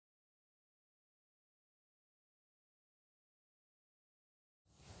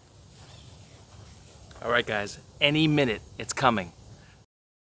All right, guys, any minute it's coming.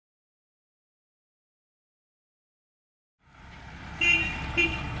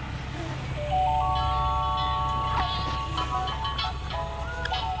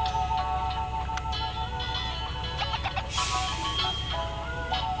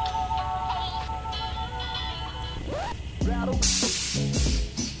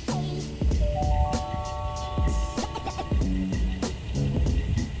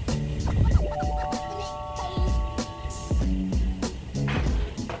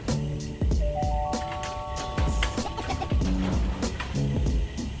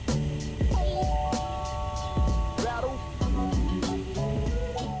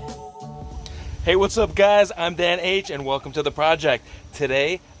 Hey, what's up, guys? I'm Dan H, and welcome to the project.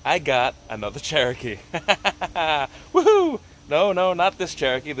 Today, I got another Cherokee. Woohoo! No, not this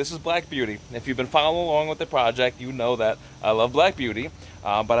Cherokee. This is Black Beauty. If you've been following along with the project, you know that I love Black Beauty.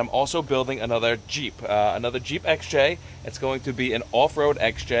 But I'm also building another Jeep XJ. It's going to be an off-road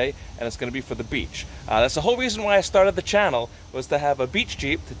XJ, and it's going to be for the beach. That's the whole reason why I started the channel, was to have a beach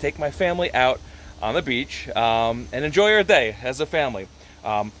Jeep to take my family out on the beach and enjoy our day as a family.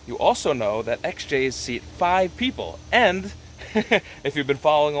 You also know that XJs seat 5 people, and if you've been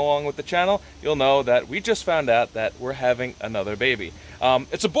following along with the channel, you'll know that we just found out that we're having another baby.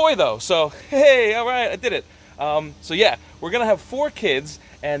 It's a boy though, so hey, all right, I did it. So yeah, we're gonna have 4 kids,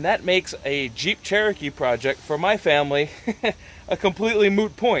 and that makes a Jeep Cherokee project for my family a completely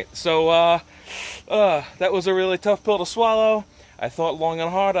moot point. So that was a really tough pill to swallow. I thought long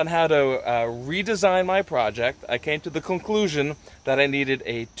and hard on how to redesign my project. I came to the conclusion that I needed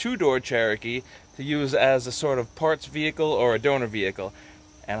a 2-door Cherokee to use as a sort of parts vehicle or a donor vehicle.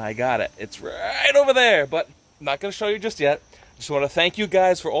 And I got it. It's right over there, but I'm not going to show you just yet. Just want to thank you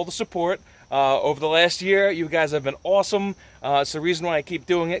guys for all the support. Over the last year, you guys have been awesome. It's the reason why I keep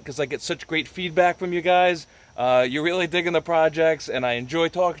doing it, because I get such great feedback from you guys. You're really digging the projects, and I enjoy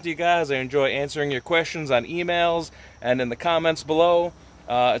talking to you guys. I enjoy answering your questions on emails and in the comments below.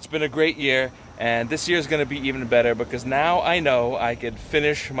 It's been a great year, and this year is going to be even better, because now I know I could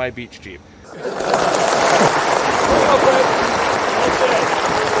finish my beach Jeep.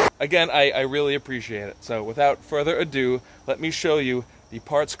 Again, I really appreciate it. So without further ado, let me show you the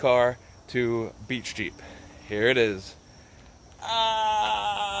parts car to beach Jeep. Here it is.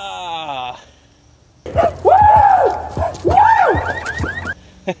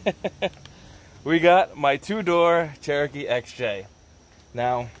 We got my 2-door Cherokee XJ.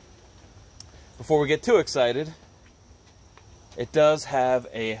 Now, before we get too excited, it does have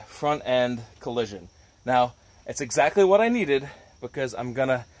a front end collision. Now, it's exactly what I needed, because I'm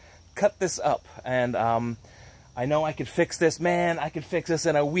gonna cut this up, and I know I could fix this. Man, I could fix this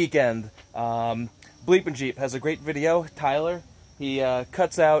in a weekend. Bleepin' Jeep has a great video. Tyler, he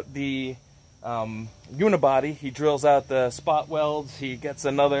cuts out the unibody, he drills out the spot welds, he gets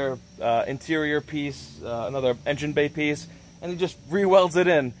another interior piece, another engine bay piece, and he just re-welds it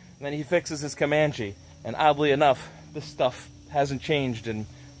in, and then he fixes his Comanche. And oddly enough, this stuff hasn't changed in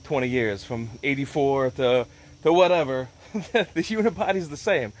 20 years, from 84 to whatever. The unibody's the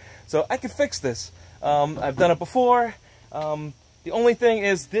same. So I could fix this. I've done it before. The only thing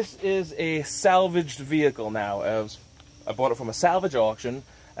is, this is a salvaged vehicle now. I bought it from a salvage auction.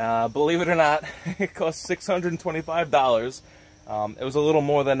 Believe it or not, it cost $625. It was a little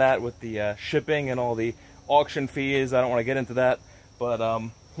more than that with the shipping and all the auction fees. I don't want to get into that, but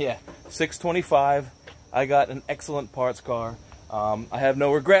yeah, $625. I got an excellent parts car. I have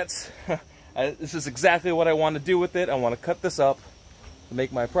no regrets. This is exactly what I want to do with it. I want to cut this up to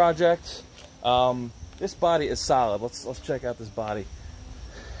make my project. This body is solid. Let's check out this body.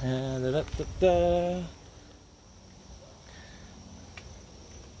 So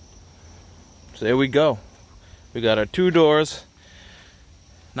there we go. We got our 2 doors,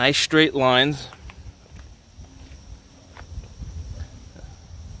 nice straight lines,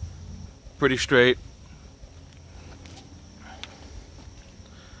 pretty straight.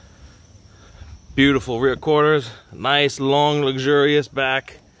 Beautiful rear quarters, nice long luxurious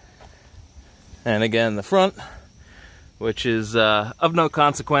back, and again the front, which is of no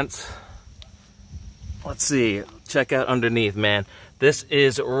consequence. Let's see, check out underneath, man. This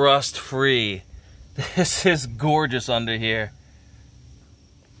is rust free. This is gorgeous under here.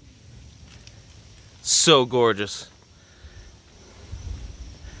 So gorgeous.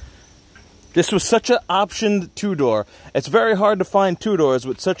 This was such an optioned 2-door. It's very hard to find 2-doors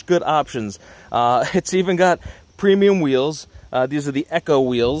with such good options. It's even got premium wheels. These are the Echo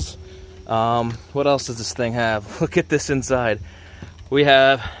wheels. What else does this thing have? Look at this inside. We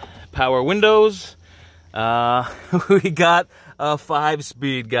have power windows. We got a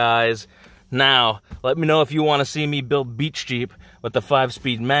 5-speed, guys. Now, let me know if you want to see me build Beach Jeep with the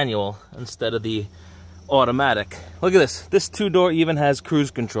 5-speed manual instead of the automatic. Look at this. This two-door even has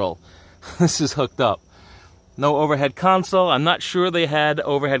cruise control. This is hooked up. No overhead console. I'm not sure they had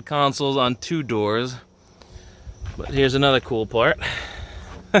overhead consoles on 2 doors. But here's another cool part.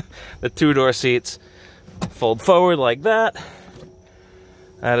 The 2-door seats fold forward like that.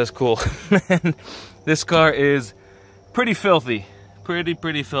 That is cool. Man, this car is pretty filthy.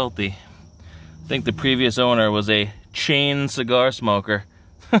 Pretty filthy. I think the previous owner was a chain cigar smoker.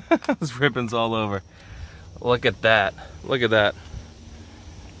 There's ribbons all over. Look at that. Look at that.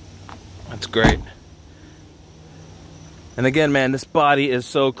 That's great. And again, man, this body is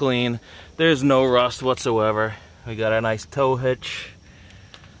so clean. There's no rust whatsoever. We got a nice tow hitch.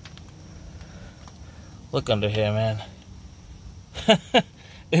 Look under here, man.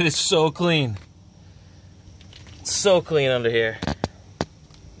 It is so clean. So clean under here.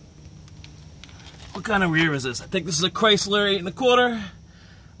 What kind of rear is this? I think this is a Chrysler 8 1/4.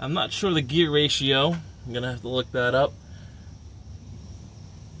 I'm not sure the gear ratio. I'm gonna have to look that up.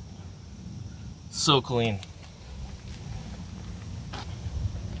 So clean.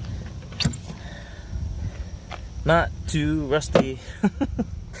 Not too rusty.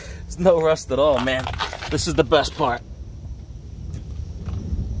 There's no rust at all, man. This is the best part.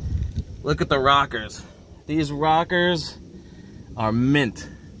 Look at the rockers. These rockers are mint.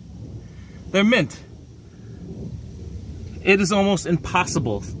 They're mint. It is almost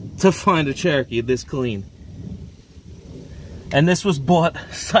impossible to find a Cherokee this clean. And this was bought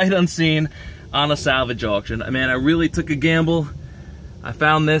sight unseen on a salvage auction. Man, I really took a gamble. I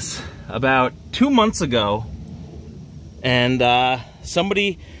found this about 2 months ago, and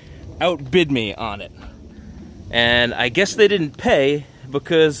somebody outbid me on it. And I guess they didn't pay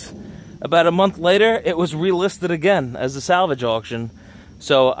because about a month later, it was relisted again as a salvage auction.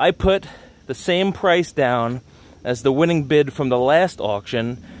 So I put the same price down as the winning bid from the last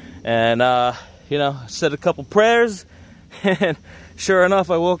auction, and you know, said a couple prayers, and sure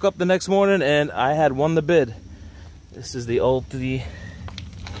enough, I woke up the next morning and I had won the bid. This is the old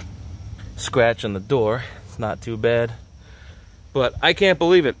scratch on the door. It's not too bad, but I can't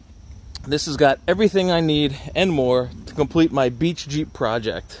believe it. This has got everything I need and more to complete my Beach Jeep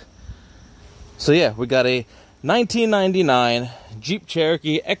project. So yeah, we got a 1999 Jeep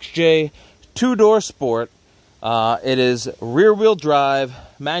Cherokee XJ 2-door Sport. It is rear-wheel drive,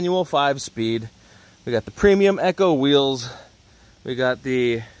 manual 5-speed. We got the premium Echo wheels. We got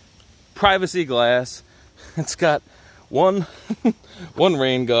the privacy glass. It's got one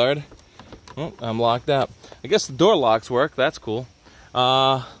rain guard. Oh, I'm locked out. I guess the door locks work. That's cool.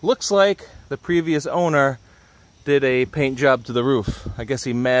 Looks like the previous owner did a paint job to the roof. I guess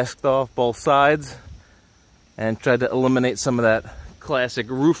he masked off both sides and tried to eliminate some of that classic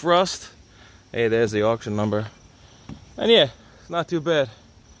roof rust. Hey, there's the auction number. And yeah, it's not too bad.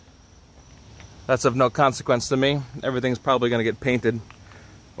 That's of no consequence to me. Everything's probably gonna get painted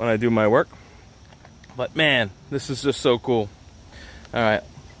when I do my work. But man, this is just so cool. All right,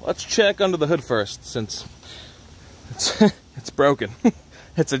 let's check under the hood first, since it's broken.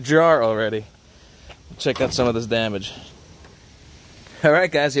 It's ajar already. Check out some of this damage. All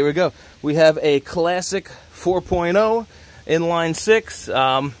right, guys, here we go. We have a classic 4.0 inline 6.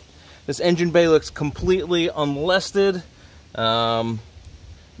 This engine bay looks completely unlested. I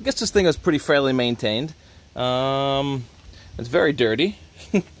guess this thing is pretty fairly maintained. It's very dirty,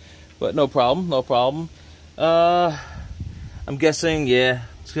 but no problem, no problem. I'm guessing, yeah,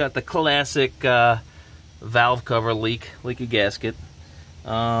 it's got the classic valve cover leaky gasket.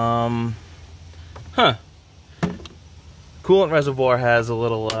 Coolant reservoir has a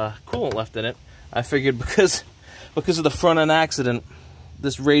little coolant left in it. I figured because of the front end accident,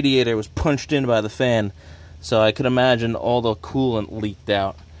 this radiator was punched in by the fan, so I could imagine all the coolant leaked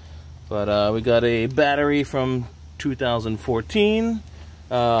out. But we got a battery from 2014,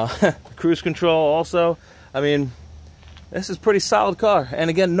 cruise control also. I mean, this is a pretty solid car, and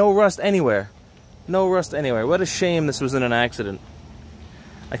again, no rust anywhere. No rust anywhere. What a shame this was in an accident.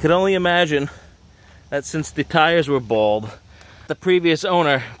 I could only imagine that since the tires were bald, the previous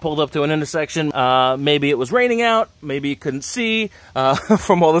owner pulled up to an intersection. Maybe it was raining out, maybe he couldn't see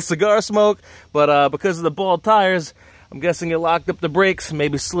from all the cigar smoke, but because of the bald tires, I'm guessing it locked up the brakes,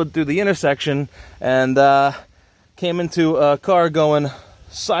 maybe slid through the intersection, and came into a car going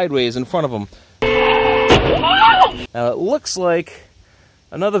sideways in front of him. Now it looks like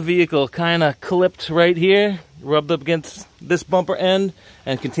another vehicle kind of clipped right here, rubbed up against this bumper end,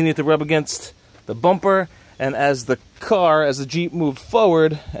 and continued to rub against the bumper. And as the Jeep moved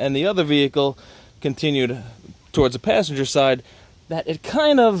forward and the other vehicle continued towards the passenger side, that it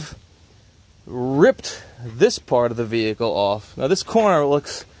kind of ripped this part of the vehicle off. Now this corner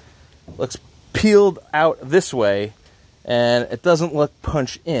looks peeled out this way, and it doesn't look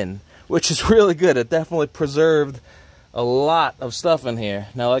punched in, which is really good. It definitely preserved a lot of stuff in here.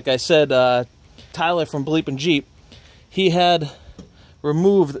 Now, like I said, Tyler from Bleepin' Jeep, he had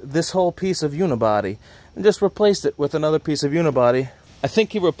removed this whole piece of unibody and just replaced it with another piece of unibody. I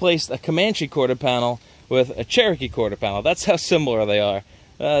think he replaced a Comanche quarter panel with a Cherokee quarter panel. That's how similar they are.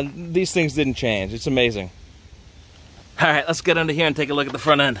 These things didn't change. It's amazing. All right, let's get under here and take a look at the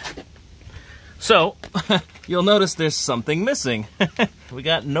front end. So, you'll notice there's something missing. We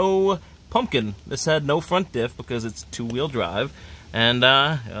got no pumpkin. This had no front diff because it's two-wheel drive, and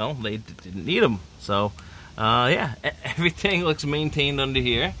well, they didn't need them. So, yeah, everything looks maintained under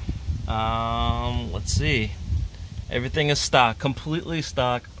here. Let's see. Everything is stock, completely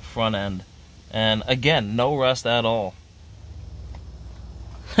stock front end. And again, no rust at all.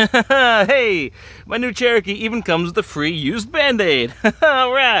 Hey, my new Cherokee even comes with a free used Band-Aid.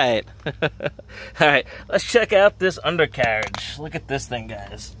 All right. All right, let's check out this undercarriage. Look at this thing,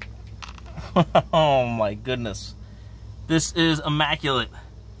 guys. Oh my goodness. This is immaculate.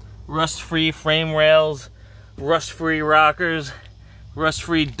 Rust-free frame rails, rust-free rockers,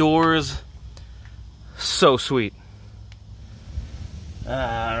 rust-free doors. So sweet. All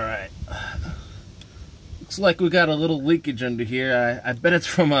right. Looks like we got a little leakage under here. I bet it's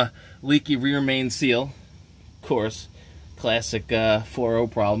from a leaky rear main seal. Of course, classic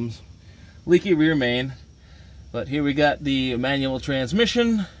 4.0 problems. Leaky rear main. But here we got the manual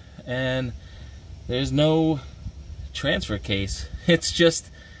transmission, and there's no transfer case. It's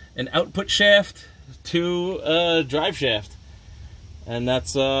just an output shaft to a drive shaft, and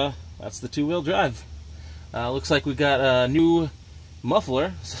that's the two-wheel drive. Looks like we got a new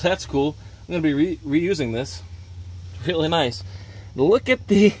muffler, so that's cool. I'm gonna be reusing this. It's really nice. Look at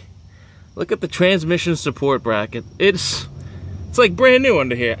the transmission support bracket. It's like brand new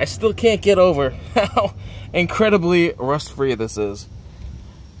under here. I still can't get over how incredibly rust-free this is.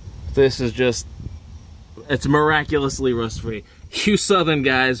 This is just, it's miraculously rust-free. You Southern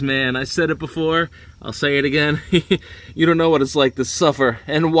guys, man, I said it before, I'll say it again. You don't know what it's like to suffer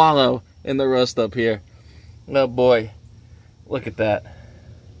and wallow in the rust up here. Oh boy, look at that.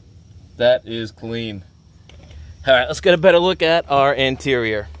 That is clean. All right, let's get a better look at our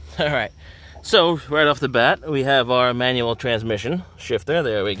interior. All right, so right off the bat, we have our manual transmission shifter.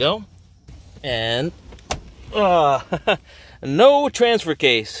 There we go. And no transfer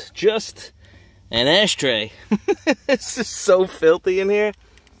case, just an ashtray. This is so filthy in here.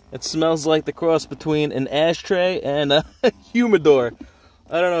 It smells like the cross between an ashtray and a humidor.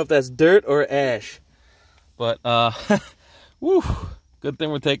 I don't know if that's dirt or ash, but woo. Good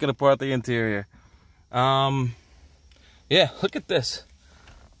thing we're taking apart the interior. Yeah, look at this.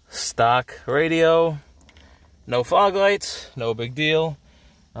 Stock radio, no fog lights, no big deal.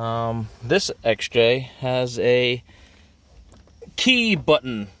 This XJ has a key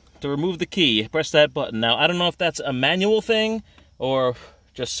button to remove the key. Press that button. Now, I don't know if that's a manual thing or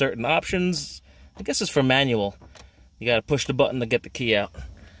just certain options. I guess it's for manual. You gotta push the button to get the key out.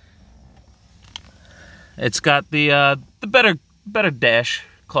 It's got the better dash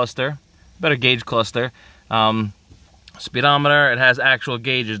cluster, better gauge cluster. Speedometer, it has actual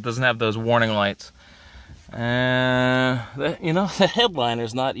gauges, doesn't have those warning lights. You know, the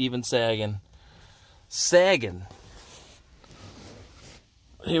headliner's not even sagging.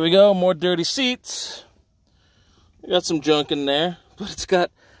 Here we go, more dirty seats. We got some junk in there, but it's got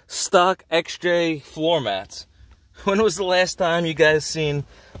stock XJ floor mats. When was the last time you guys seen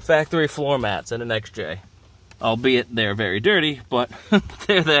factory floor mats in an XJ? Albeit they're very dirty, but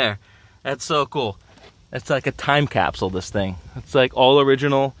they're there. That's so cool. It's like a time capsule, this thing. It's like all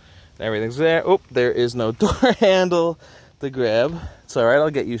original. Everything's there. Oh, there is no door handle to grab. It's all right, I'll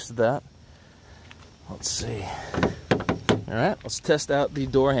get used to that. Let's see. All right, let's test out the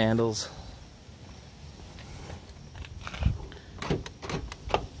door handles.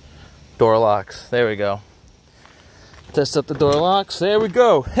 Door locks, there we go. Test up the door locks, there we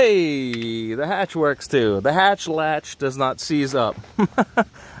go. Hey, the hatch works too. The hatch latch does not seize up.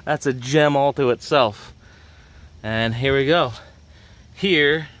 That's a gem all to itself. And here we go.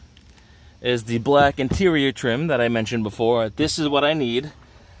 Here is the black interior trim that I mentioned before. This is what I need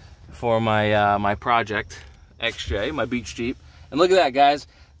for my my project XJ, my beach Jeep. And look at that, guys.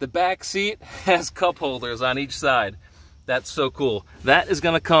 The back seat has cup holders on each side. That's so cool. That is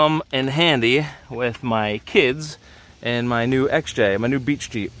gonna come in handy with my kids and my new XJ, my new beach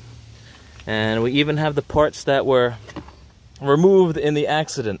Jeep. And we even have the parts that were removed in the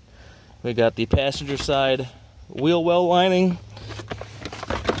accident. We got the passenger side wheel well lining.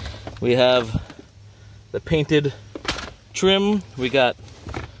 We have the painted trim. We got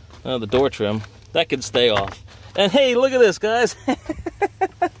the door trim. That can stay off. And hey, look at this, guys.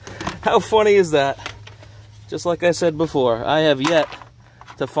 How funny is that? Just like I said before, I have yet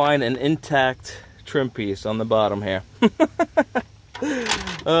to find an intact trim piece on the bottom here.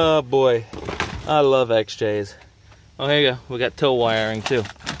 Oh boy, I love XJs. Oh, here you go. We got tow wiring too.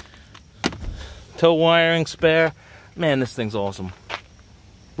 Tow wiring spare. Man, this thing's awesome.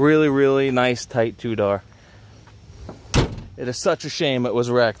 Really, really nice, tight two-door. It is such a shame it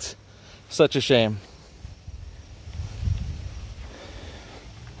was wrecked. Such a shame.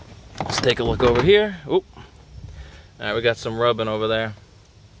 Let's take a look over here. Oop. Alright, we got some rubbing over there.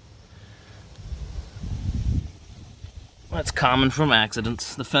 That's common from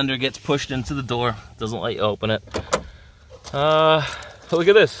accidents. The fender gets pushed into the door. Doesn't let you open it. Look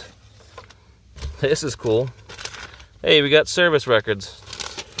at this. This is cool. Hey, we got service records.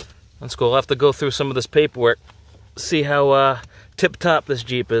 That's cool. I'll have to go through some of this paperwork. See how tip-top this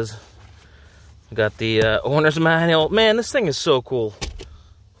Jeep is. We got the owner's manual. Man, this thing is so cool.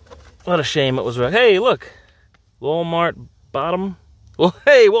 What a shame it was wrecked. Hey, look. Walmart bottom. Well,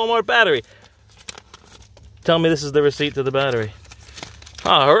 hey, Walmart battery. Tell me this is the receipt to the battery.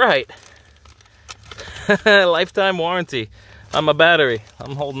 All right. Lifetime warranty on my battery.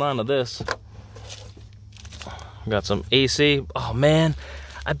 I'm holding on to this. Got some AC. Oh, man.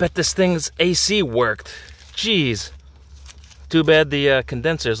 I bet this thing's AC worked. Jeez. Too bad the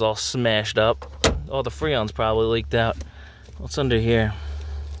condenser's all smashed up. All the Freon's probably leaked out. What's under here?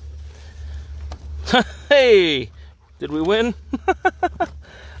 Hey! Did we win?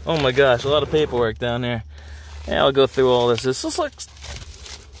 Oh my gosh, a lot of paperwork down there. Yeah, I'll go through all this. This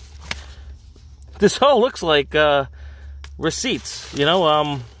all looks like receipts, you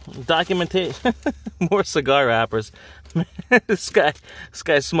know, documentation. More cigar wrappers. This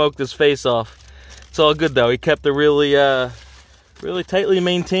guy smoked his face off. It's all good though. He kept a really tightly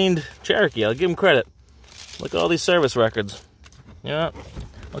maintained Cherokee. I'll give him credit. Look at all these service records. Yeah,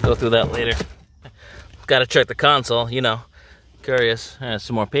 I'll go through that later. Got to check the console, you know. Curious.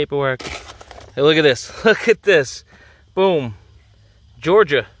 Some more paperwork. Hey, look at this. Look at this. Boom.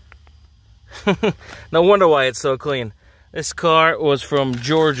 Georgia. No wonder why it's so clean. This car was from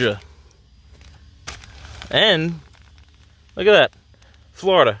Georgia. And look at that.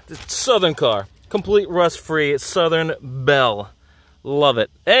 Florida. It's Southern car. Complete rust-free Southern Belle. Love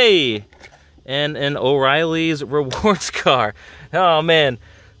it. Hey! And an O'Reilly's Rewards car. Oh, man.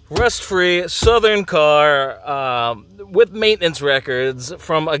 Rust-free Southern car with maintenance records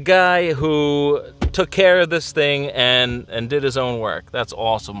from a guy who took care of this thing and did his own work. That's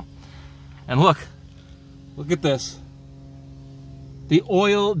awesome. And look at this. The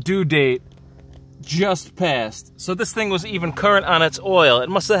oil due date just passed. So this thing was even current on its oil. It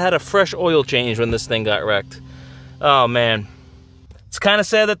must have had a fresh oil change when this thing got wrecked. Oh, man. It's kind of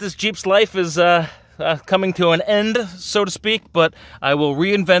sad that this Jeep's life is coming to an end, so to speak, but I will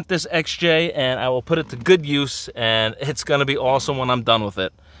reinvent this XJ and I will put it to good use, and it's going to be awesome when I'm done with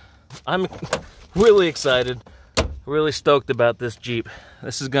it. I'm really excited, really stoked about this Jeep.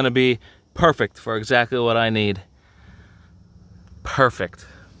 This is going to be perfect for exactly what I need. Perfect.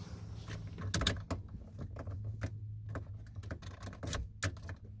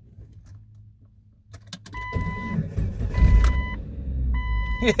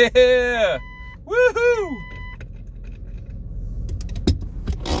 Yeah! Woohoo!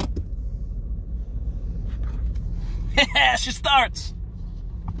 Yeah, she starts.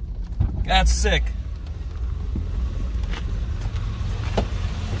 That's sick.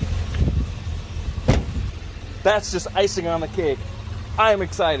 That's just icing on the cake. I am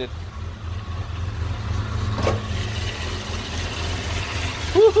excited.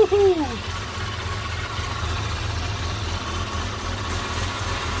 Woohoo!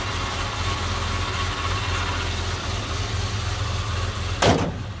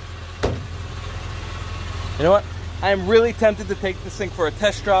 You know what? I'm really tempted to take this thing for a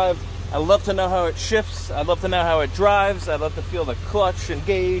test drive. I love to know how it shifts. I'd love to know how it drives. I'd love to feel the clutch and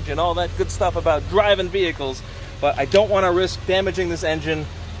gauge and all that good stuff about driving vehicles. But I don't want to risk damaging this engine.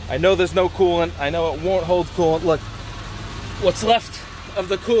 I know there's no coolant. I know it won't hold coolant. Look, what's left of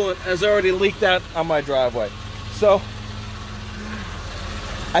the coolant has already leaked out on my driveway. So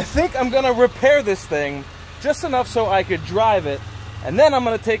I think I'm going to repair this thing just enough so I could drive it. And then I'm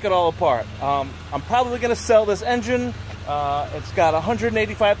going to take it all apart. I'm probably going to sell this engine. It's got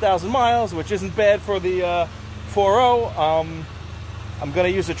 185,000 miles, which isn't bad for the 4.0. I'm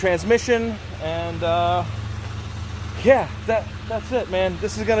going to use a transmission, and yeah, that's it, man.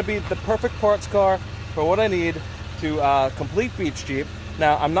 This is going to be the perfect parts car for what I need to complete Beach Jeep.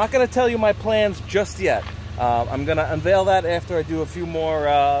 Now, I'm not going to tell you my plans just yet. I'm going to unveil that after I do a few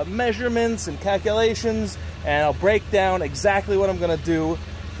more measurements and calculations, and I'll break down exactly what I'm going to do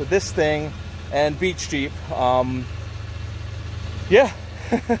for this thing and Beach Jeep. Yeah,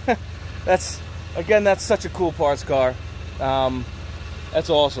 that's such a cool parts car. That's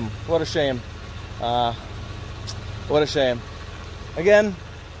awesome. What a shame. What a shame. Again,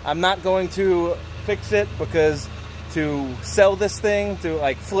 I'm not going to fix it, because to sell this thing, to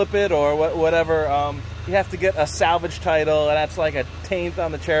like flip it or whatever, you have to get a salvage title, and that's like a taint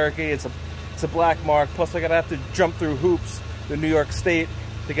on the Cherokee. It's a black mark. Plus, I'm gonna have to jump through hoops to New York State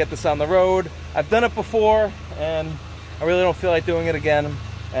to get this on the road. I've done it before, and I really don't feel like doing it again.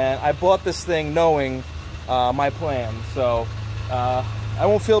 And I bought this thing knowing my plan, so I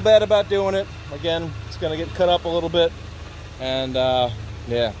won't feel bad about doing it. Again, it's gonna get cut up a little bit, and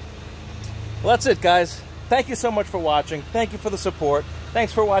yeah. Well, that's it, guys. Thank you so much for watching. Thank you for the support.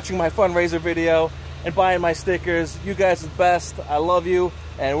 Thanks for watching my fundraiser video and buying my stickers. You guys are the best. I love you,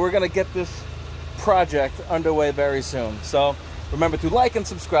 and we're gonna get this project underway very soon. So remember to like and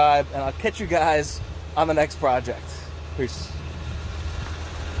subscribe, and I'll catch you guys on the next project. Peace.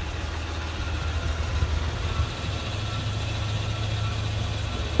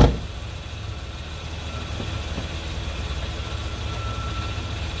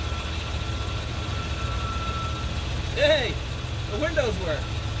 Hey, the windows work.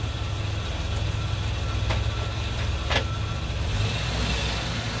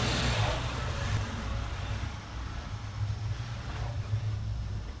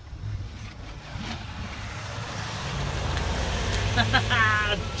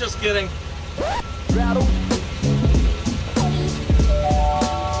 Just kidding. Rattle.